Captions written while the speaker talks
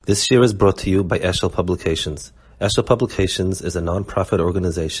This year is brought to you by Eshel Publications. Eshel Publications is a non-profit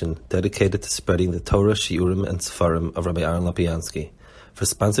organization dedicated to spreading the Torah, Shiurim, and Sefarim of Rabbi Aaron Lopiansky. For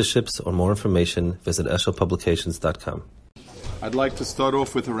sponsorships or more information, visit eshelpublications.com. I'd like to start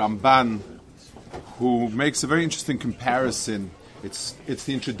off with a Ramban who makes a very interesting comparison. It's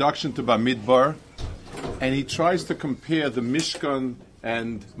the introduction to Bamidbar, and he tries to compare the Mishkan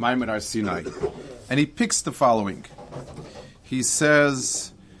and Maimon Har Sinai. And he picks the following. He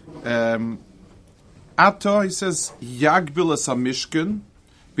says, Ato, he says, Yagbil as Mishkan,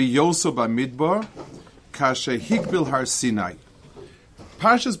 Biyoso Bamidbar, Kashe Higbil Har Sinai.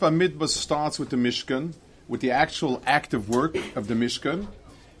 Parshas Bamidbar starts with the Mishkan, with the actual active work of the Mishkan.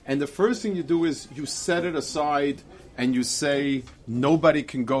 And the first thing you do is you set it aside and you say nobody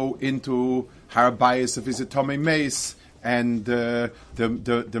can go into Har Bayis if it's a Tomei Meis and the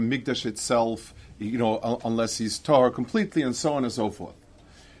Mikdash itself, unless he's Torah completely, and so on and so forth.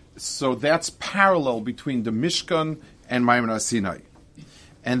 So that's parallel between the Mishkan and Maimon Har Sinai.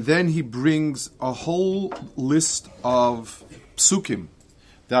 And then he brings a whole list of psukim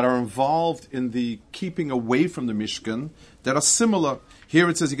that are involved in the keeping away from the Mishkan that are similar. Here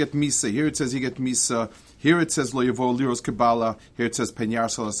it says you get Misa, here it says you get Misa, here it says Lo Yavo Liros Kabbalah, here it says Pen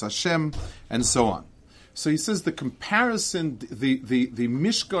Yarsalas Hashem, and so on. So he says the comparison, the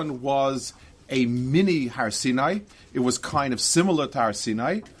Mishkan was a mini Har Sinai. It was kind of similar to Har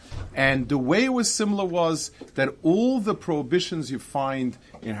Sinai. And the way it was similar was that all the prohibitions you find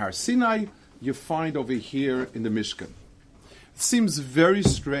in Har Sinai, you find over here in the Mishkan. It seems very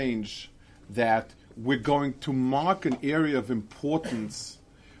strange that we're going to mark an area of importance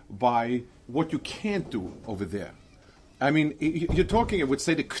by what you can't do over there. I mean, you're talking, I would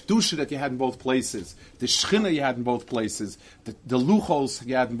say, the Kedusha that you had in both places, the Shechina you had in both places, the Luchos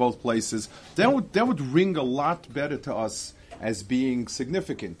you had in both places. That would ring a lot better to us as being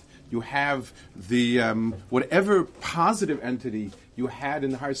significant. You have the whatever positive entity you had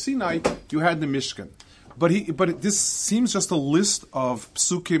in Har Sinai, you had in the Mishkan. But this seems just a list of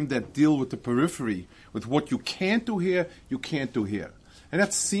psukim that deal with the periphery, with what you can't do here, you can't do here. And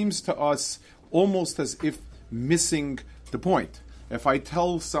that seems to us almost as if missing the point. If I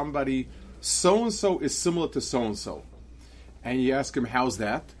tell somebody, so-and-so is similar to so-and-so, and you ask him, how's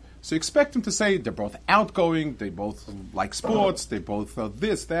that? So you expect him to say, they're both outgoing, they both like sports, they both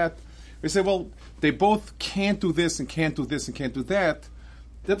this, that. We say, well, they both can't do this and can't do this and can't do that.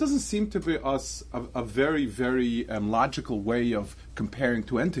 That doesn't seem to be us a very, very logical way of comparing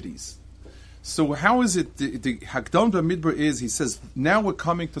two entities. So how is it, the Hakdam Bamidbar is, he says, now we're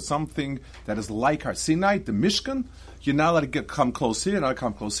coming to something that is like Har Sinai, the Mishkan. You're not allowed to come close here, not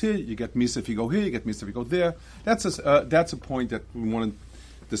come close here. You get Misa if you go here, you get Misa if you go there. That's a point that we want to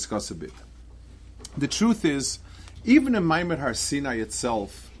discuss a bit. The truth is, even in Maimon Har Sinai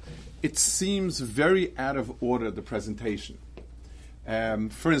itself, it seems very out of order, the presentation.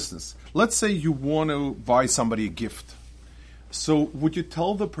 For instance, let's say you want to buy somebody a gift. So would you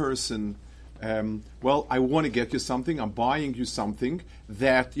tell the person, well, I want to get you something, I'm buying you something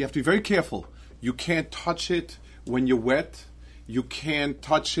that you have to be very careful. You can't touch it when you're wet. You can't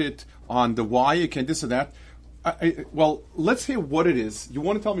touch it on the wire. You can't this or that. Well, let's hear what it is. You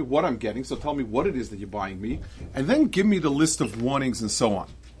want to tell me what I'm getting, so tell me what it is that you're buying me, and then give me the list of warnings and so on.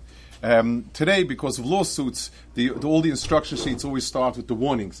 Today, because of lawsuits, all the instruction sheets always start with the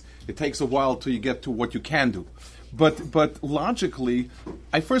warnings. It takes a while till you get to what you can do. But logically,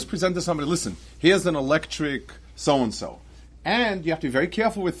 I first present to somebody, listen, here's an electric so-and-so. And you have to be very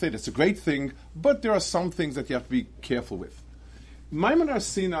careful with it. It's a great thing, but there are some things that you have to be careful with. Maimon Har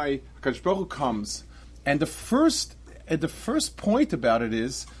Sinai, HaKadosh Baruch Hu comes, and the first point about it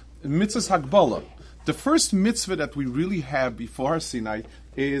is mitzvahs Hagbala. The first mitzvah that we really have before Har Sinai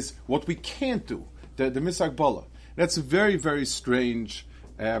is what we can't do, the mitzvah Hagbala. That's a very, very strange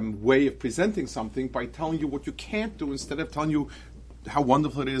way of presenting something by telling you what you can't do instead of telling you how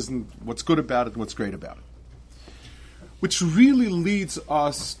wonderful it is and what's good about it and what's great about it. Which really leads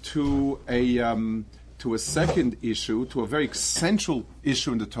us to a second issue, to a very central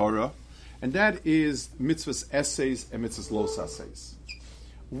issue in the Torah, and that is mitzvahs essays and mitzvahs los essays.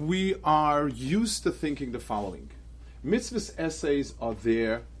 We are used to thinking the following. Mitzvahs essays are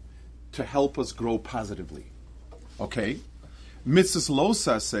there to help us grow positively. Okay? Mitzvahs los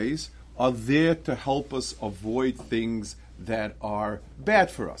essays are there to help us avoid things that are bad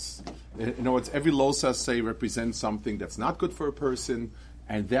for us. In other words, every los essay represents something that's not good for a person,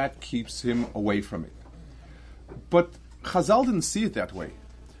 and that keeps him away from it. But Chazal didn't see it that way.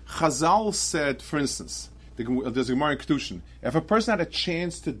 Chazal said, for instance, there's a Gemara in Kedushin, if a person had a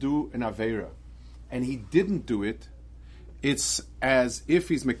chance to do an Aveira, and he didn't do it, it's as if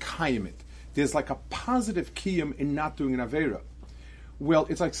he's mekayim it. There's like a positive kiyum in not doing an avera. Well,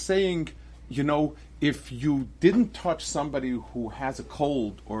 it's like saying, if you didn't touch somebody who has a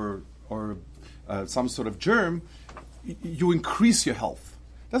cold or some sort of germ, you increase your health.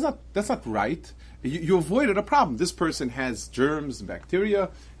 That's not right. You avoided a problem. This person has germs and bacteria,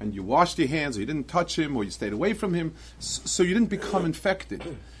 and you washed your hands, or you didn't touch him, or you stayed away from him, so you didn't become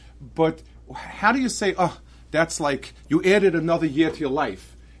infected. But how do you say, that's like you added another year to your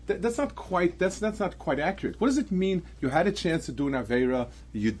life? That's not quite accurate. What does it mean? You had a chance to do an avera,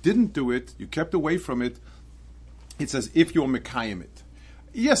 you didn't do it, you kept away from it. It's as if you're mekayim it.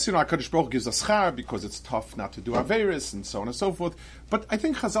 Yes, HaKadosh Baruch Hu gives us schar because it's tough not to do averas and so on and so forth. But I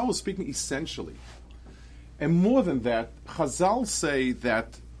think Chazal is speaking essentially. And more than that, Chazal say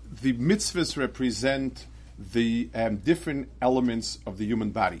that the mitzvahs represent the different elements of the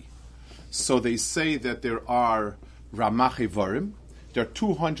human body. So they say that there are ramach ivarim. There are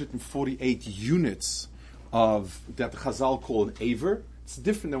 248 units of that Chazal call an aver. It's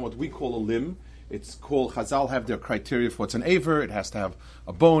different than what we call a limb. It's called, Chazal have their criteria for what's an aver. It has to have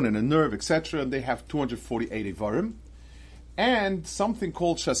a bone and a nerve, etc. And they have 248 ivarim. And something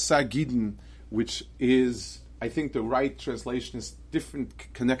called shasagidin, which is, I think the right translation is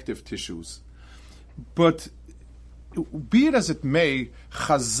different connective tissues. But be it as it may,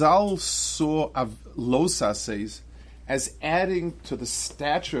 Chazal saw losa says as adding to the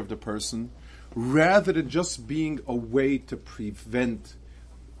stature of the person rather than just being a way to prevent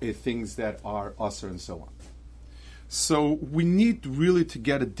things that are usher and so on. So we need really to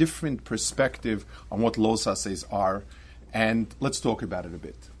get a different perspective on what losa says are, and let's talk about it a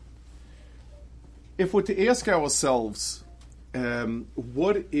bit. If we're to ask ourselves,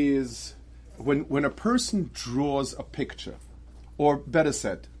 what is, when a person draws a picture, or better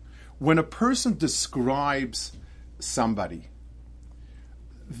said, when a person describes somebody,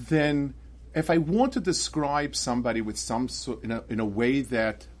 then if I want to describe somebody with some sort, in a way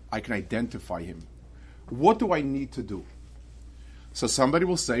that I can identify him, what do I need to do? So somebody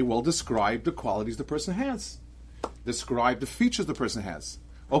will say, well, describe the qualities the person has. Describe the features the person has.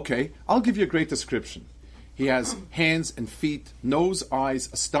 Okay, I'll give you a great description. He has hands and feet, nose, eyes,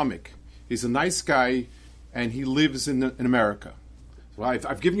 a stomach. He's a nice guy, and he lives in America. So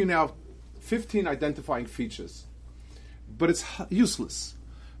I've given you now 15 identifying features. But it's useless,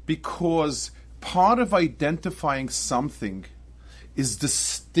 because part of identifying something is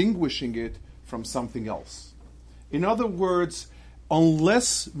distinguishing it from something else. In other words,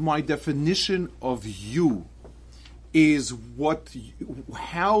 unless my definition of you is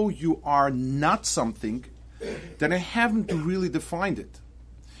how you are not something, then I haven't really defined it.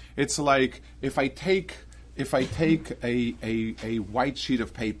 It's like if I take a white sheet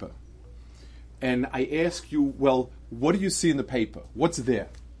of paper and I ask you, well, what do you see in the paper? What's there?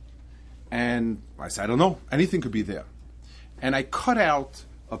 And I say, I don't know. Anything could be there. And I cut out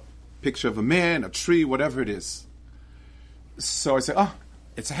a picture of a man, a tree, whatever it is. So I say,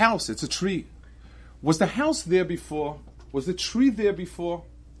 it's a house, it's a tree. Was the house there before? Was the tree there before?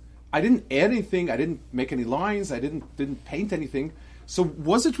 I didn't add anything. I didn't make any lines. I didn't paint anything. So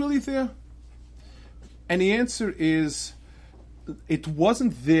was it really there? And the answer is, it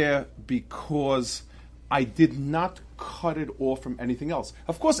wasn't there because I did not cut it off from anything else.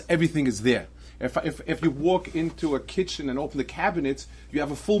 Of course, everything is there. If you walk into a kitchen and open the cabinets, you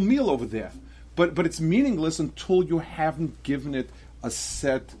have a full meal over there. But it's meaningless until you haven't given it a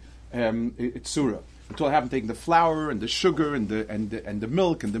set tzura. Until I haven't taken the flour and the sugar and the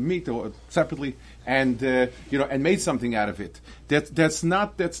milk and the meat or separately and made something out of it. That's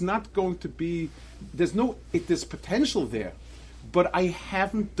not going to be. There's potential there, but I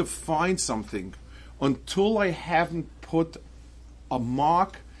haven't defined something until I haven't put a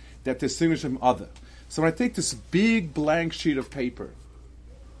mark that distinguishes from other. So when I take this big blank sheet of paper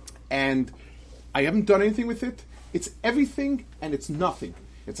and I haven't done anything with it, it's everything and it's nothing.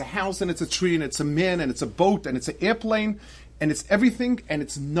 It's a house and it's a tree and it's a man and it's a boat and it's an airplane and it's everything and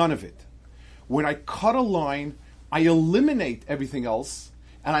it's none of it. When I cut a line, I eliminate everything else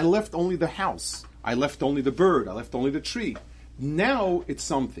and I left only the house. I left only the bird. I left only the tree. Now it's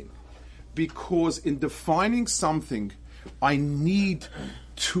something. Because in defining something, I need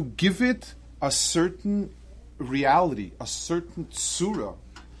to give it a certain reality, a certain tzura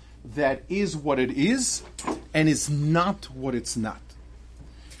that is what it is and is not what it's not.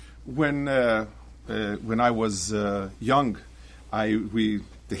 When I was young, the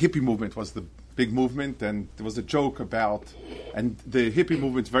hippie movement was the big movement, and there was a joke about, and the hippie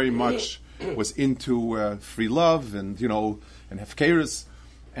movement very much was into free love and hefkeris.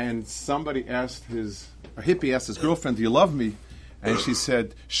 And somebody asked his a hippie asked his girlfriend, "Do you love me?" And she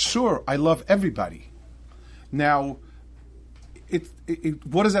said, "Sure, I love everybody." Now,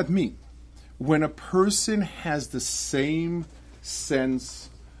 what does that mean? When a person has the same sense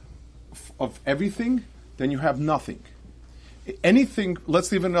of everything, then you have nothing. Anything, let's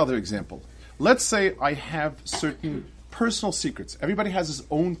give another example. Let's say I have certain personal secrets. Everybody has his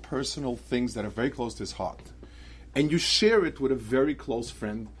own personal things that are very close to his heart. And you share it with a very close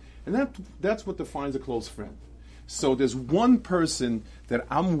friend, and that's what defines a close friend. So there's one person that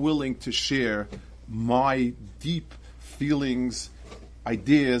I'm willing to share my deep feelings,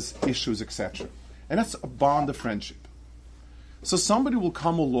 ideas, issues, etc. And that's a bond of friendship. So somebody will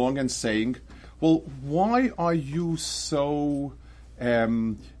come along and saying, well, why are you so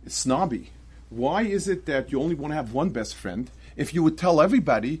snobby? Why is it that you only want to have one best friend? If you would tell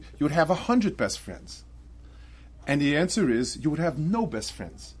everybody, you would have 100 best friends. And the answer is, you would have no best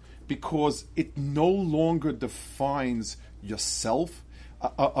friends, because it no longer defines yourself.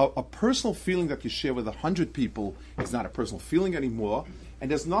 A personal feeling that you share with 100 people is not a personal feeling anymore,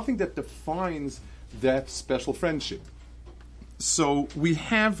 and there's nothing that defines that special friendship. So we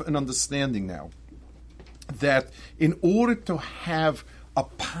have an understanding now that in order to have a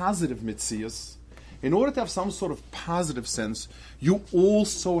positive mitzias, in order to have some sort of positive sense, you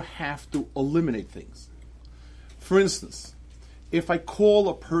also have to eliminate things. For instance, if I call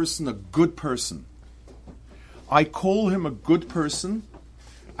a person a good person, I call him a good person,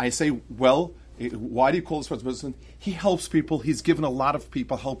 I say, well, why do you call this person? He helps people. He's given a lot of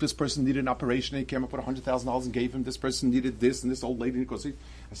people help. This person needed an operation. He came up with $100,000 and gave him. This person needed this, and this old lady. I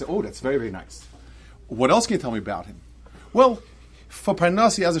said, oh, that's very, very nice. What else can you tell me about him? Well, for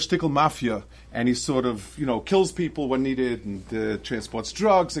Parnas, he has a shtickle mafia, and he sort of, kills people when needed, and transports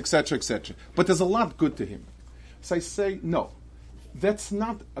drugs, etc., etc. But there's a lot good to him. So I say, no, that's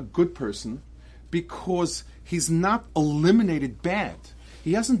not a good person, because he's not eliminated bad.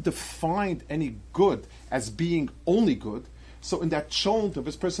 He hasn't defined any good as being only good. So in that chont of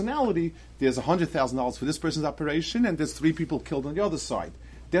his personality, there's $100,000 for this person's operation, and there's 3 people killed on the other side.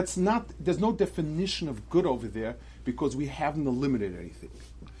 There's no definition of good over there, because we haven't eliminated anything.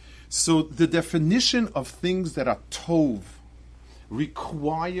 So the definition of things that are tov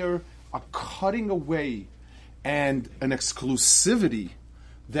require a cutting away and an exclusivity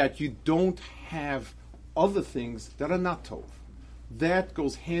that you don't have other things that are not tov. That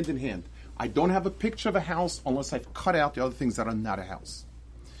goes hand in hand. I don't have a picture of a house unless I've cut out the other things that are not a house.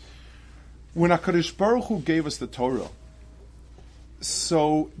 When HaKadosh Baruch Hu gave us the Torah,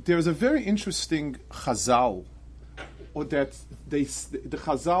 so there's a very interesting chazal, or that the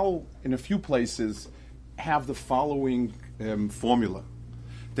chazal in a few places have the following formula.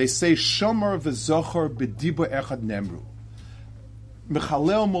 They say, Shomer v'zochar b'diba echad nemru.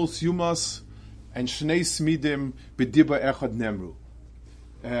 Mechalel mos yumas and shnei smidim b'diba echad nemru.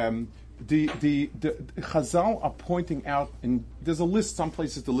 The Chazal are pointing out, and there's a list. Some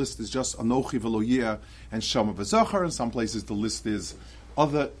places the list is just Anochi v'lo and Shama v'Zachar, and some places the list is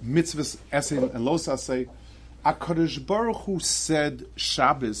other mitzvahs, esin and los asay. HaKadosh Baruch Hu said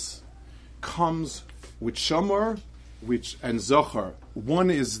Shabbos comes with Shamar and Zachar. One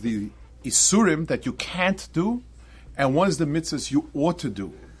is the Isurim that you can't do, and one is the mitzvahs you ought to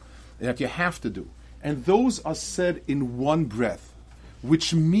do, that you have to do. And those are said in one breath,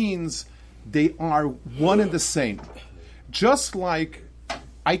 which means they are one and the same. Just like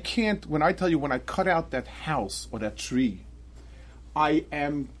I can't, when I tell you when I cut out that house or that tree, I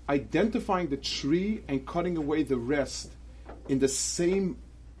am identifying the tree and cutting away the rest in the same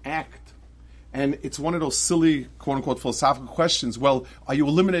act. And it's one of those silly, quote-unquote, philosophical questions. Well, are you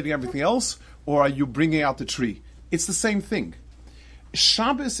eliminating everything else, or are you bringing out the tree? It's the same thing.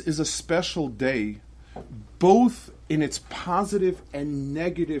 Shabbos is a special day, both in its positive and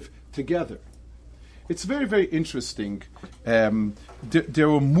negative together. It's very, very interesting. There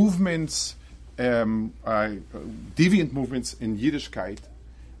were movements, deviant movements in Yiddishkeit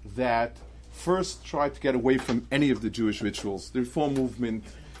that first tried to get away from any of the Jewish rituals. The Reform movement,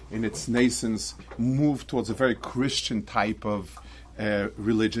 in its nascence, moved towards a very Christian type of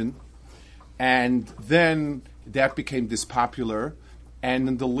religion. And then that became dispopular. And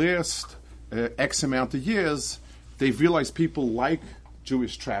in the last X amount of years, they realized people like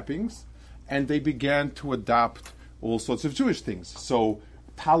Jewish trappings, and they began to adopt all sorts of Jewish things. So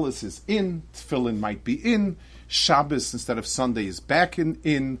talis is in, tefillin might be in, Shabbos instead of Sunday is back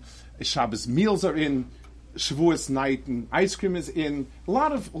in, Shabbos meals are in, Shavuos night and ice cream is in. A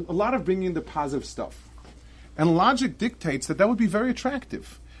lot of bringing in the positive stuff. And logic dictates that would be very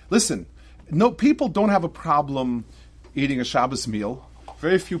attractive. Listen, no, people don't have a problem eating a Shabbos meal.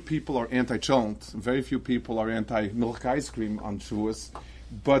 very few people are anti-cholent, very few people are anti-milk ice cream on Shavuos,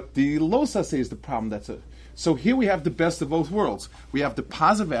 but the lo saseh is the problem. So here we have the best of both worlds. We have the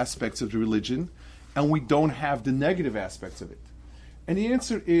positive aspects of the religion, and we don't have the negative aspects of it. And the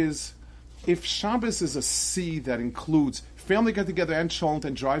answer is, if Shabbos is a sea that includes family get together and cholent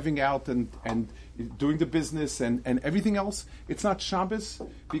and driving out and doing the business and everything else, it's not Shabbos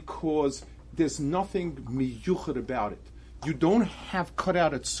because there's nothing miyuchad about it. You don't have cut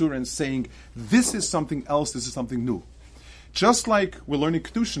out a tzura and saying, this is something else, this is something new. Just like we're learning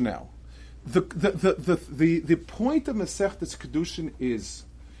Kedushin now. The point of Masechtas Kedushin is,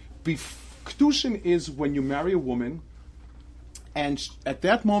 Kedushin is when you marry a woman, and at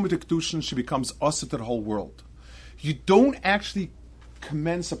that moment of Kedushin, she becomes asa to the whole world. You don't actually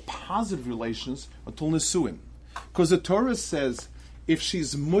commence a positive relations until Nesuin. Because the Torah says, if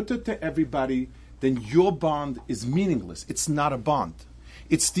she's mutter to everybody, then your bond is meaningless. It's not a bond.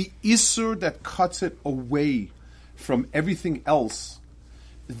 It's the Isur that cuts it away from everything else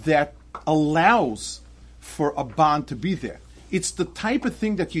that allows for a bond to be there. It's the type of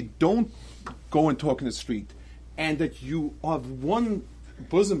thing that you don't go and talk in the street, and that you have one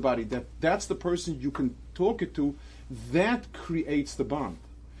bosom buddy, that's the person you can talk it to, that creates the bond.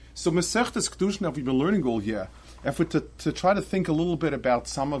 So Masechtas Kedushin, we've been learning all year, if we're to try to think a little bit about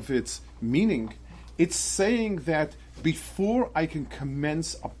some of its meaning, it's saying that before I can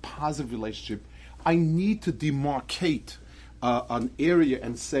commence a positive relationship, I need to demarcate an area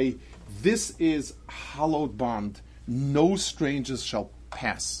and say, this is hallowed bond, no strangers shall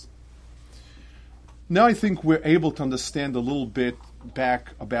pass. Now I think we're able to understand a little bit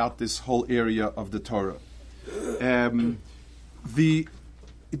back about this whole area of the Torah. If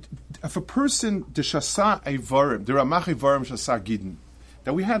a person, the Shasa Eivarim, the Ramach Eivarim Shasa Gidin,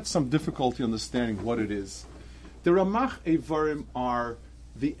 that we had some difficulty understanding what it is. The Ramach Eivarim are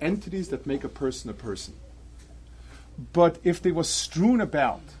the entities that make a person. But if they were strewn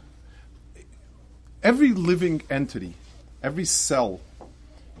about, every living entity, every cell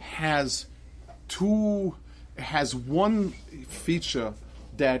has one feature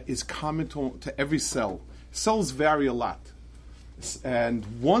that is common to every cell. Cells vary a lot. And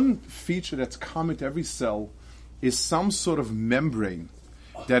one feature that's common to every cell is some sort of membrane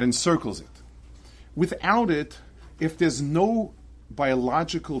that encircles it. Without it, if there's no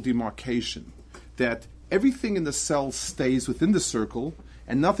biological demarcation, that everything in the cell stays within the circle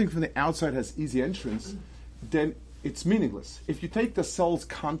and nothing from the outside has easy entrance, then it's meaningless. If you take the cell's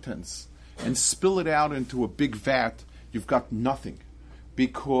contents and spill it out into a big vat, you've got nothing.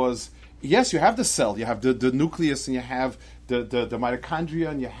 Because, yes, you have the cell, you have the nucleus, and you have the mitochondria,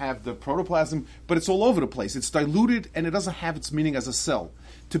 and you have the protoplasm, but it's all over the place. It's diluted, and it doesn't have its meaning as a cell.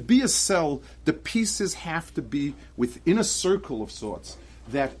 To be a cell, the pieces have to be within a circle of sorts,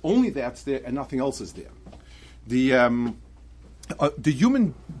 that only that's there and nothing else is there. The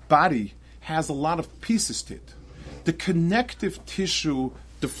human body has a lot of pieces to it. The connective tissue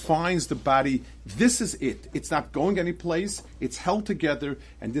defines the body. This is it. It's not going anyplace. It's held together,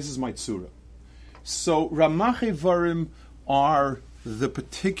 and this is my tzura. So Ramach Eivarim are the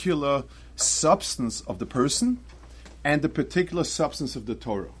particular substance of the person and the particular substance of the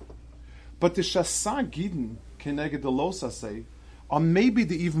Torah. But the Shasa Gidin, Keneged the Lo Saseh, are maybe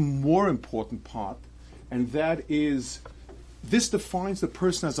the even more important part, and that is, this defines the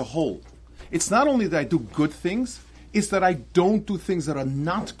person as a whole. It's not only that I do good things, it's that I don't do things that are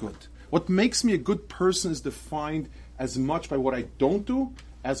not good. What makes me a good person is defined as much by what I don't do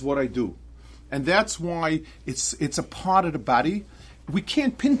as what I do. And that's why it's a part of the body. We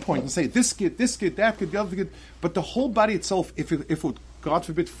can't pinpoint and say, this kid, that kid, the other kid, but the whole body itself, if it would, God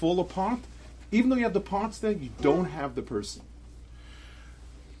forbid, fall apart, even though you have the parts there, you don't have the person.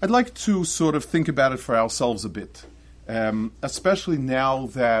 I'd like to sort of think about it for ourselves a bit, especially now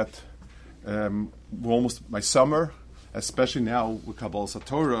that we're almost by summer, especially now with Kabbalas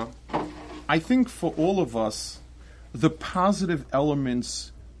HaTorah. I think for all of us, the positive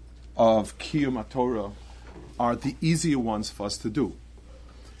elements of Kiyum HaTorah are the easier ones for us to do.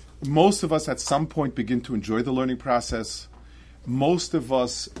 Most of us at some point begin to enjoy the learning process. Most of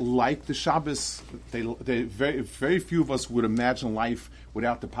us like the Shabbos. Very few of us would imagine life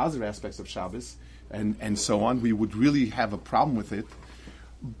without the positive aspects of Shabbos, and so on. We would really have a problem with it.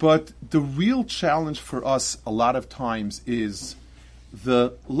 But the real challenge for us a lot of times is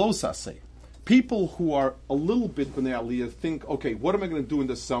the lo saseh. People who are a little bit b'nei aliyah think, okay, what am I going to do in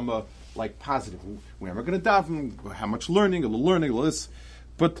the summer, like positive? Where am I going to daven? How much learning? A little this.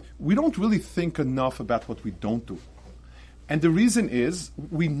 But we don't really think enough about what we don't do. And the reason is,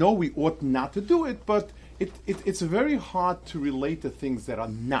 we know we ought not to do it, but it's very hard to relate to things that are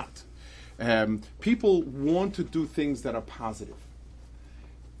not. People want to do things that are positive.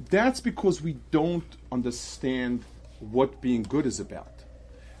 That's because we don't understand what being good is about.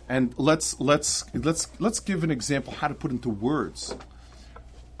 And let's give an example how to put into words.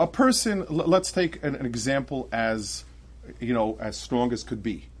 A person, let's take an example as strong as could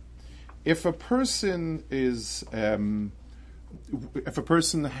be. If a person is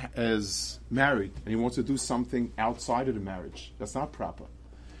married and he wants to do something outside of the marriage, that's not proper.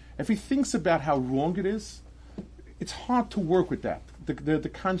 If he thinks about how wrong it is, it's hard to work with that. The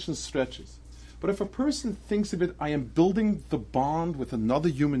conscience stretches. But if a person thinks of it, I am building the bond with another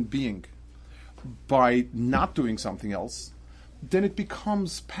human being by not doing something else, then it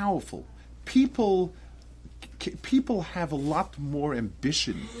becomes powerful. People have a lot more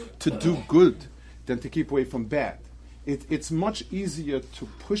ambition to do good than to keep away from bad. It's much easier to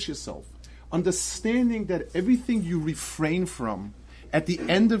push yourself, understanding that everything you refrain from at the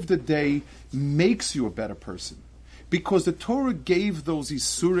end of the day makes you a better person. Because the Torah gave those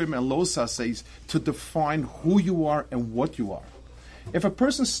Isurim and Losases to define who you are and what you are. If a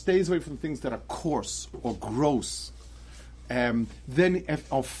person stays away from things that are coarse or gross, then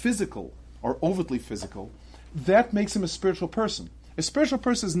if are physical or overtly physical, that makes him a spiritual person. A spiritual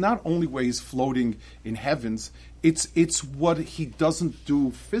person is not only where he's floating in heavens, it's what he doesn't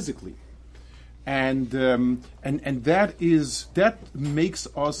do physically. And that makes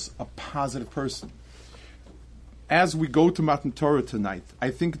us a positive person. As we go to Matan Torah tonight,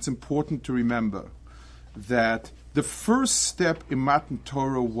 I think it's important to remember that the first step in Matan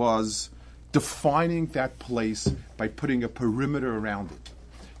Torah was defining that place by putting a perimeter around it.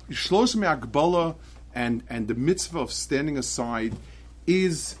 Shlosh me'agbala and the mitzvah of standing aside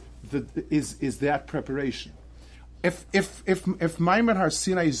is that preparation. If Maimon Har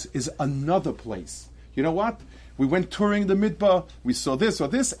Sinai is another place, you know what? We went touring the Midbar, we saw this or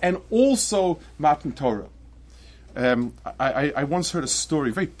this, and also Matan Torah. I once heard a story,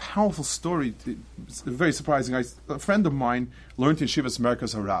 a very powerful story, it's very surprising. A friend of mine learned in Shivas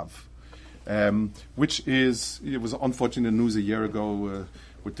Merkaz Harav, it was unfortunate news a year ago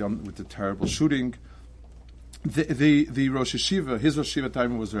with the terrible shooting. The Rosh Hashiva, his Rosh Hashiva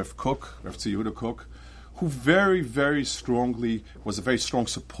time was Rav Tzvi Cook, who very, very strongly was a very strong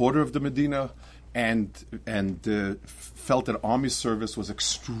supporter of the Medina and felt that army service was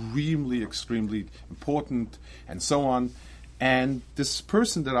extremely, extremely important, and so on. And this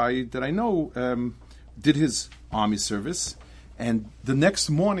person that I know did his army service, and the next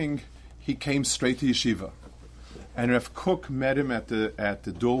morning he came straight to yeshiva. And Rav Kook met him at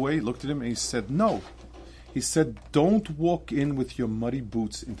the doorway, looked at him, and he said, "No." He said, "Don't walk in with your muddy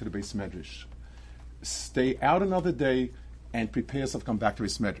boots into the Beis Medrash. Stay out another day and prepare yourself to come back to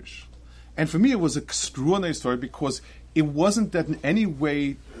Beis Medrash." And for me, it was an extraordinary story because it wasn't that in any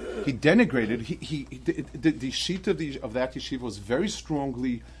way he denigrated. The sheet of that yeshiva was very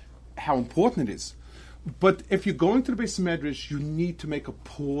strongly how important it is. But if you're going to the Beis Medrash, you need to make a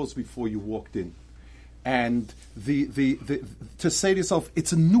pause before you walked in. And to say to yourself,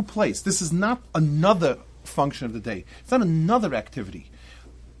 it's a new place. This is not another function of the day. It's not another activity.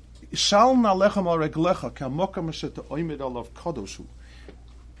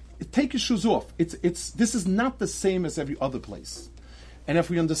 Take your shoes off. This is not the same as every other place. And if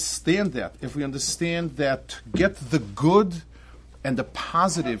we understand that, to get the good and the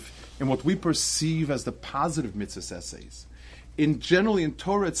positive in what we perceive as the positive mitzvah essays, generally in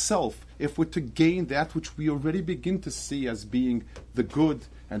Torah itself, if we're to gain that which we already begin to see as being the good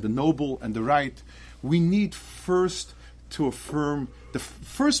and the noble and the right, we need first to affirm. The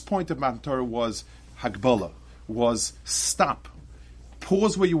first point of Matan Torah was Hagbala, was stop.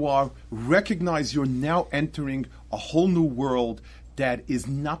 Pause where you are, recognize you're now entering a whole new world that is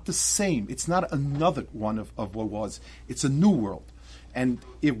not the same. It's not another one of what was. It's a new world. And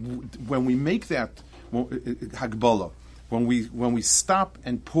when we make that Hagbala, when we stop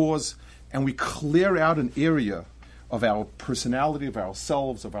and pause and we clear out an area of our personality, of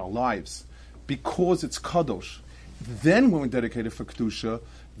ourselves, of our lives, because it's Kadosh, then when we dedicate it for Kedusha,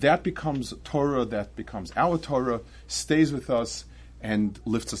 that becomes Torah, that becomes our Torah, stays with us, and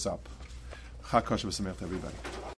lifts us up. Chag kosher v'sameach to everybody.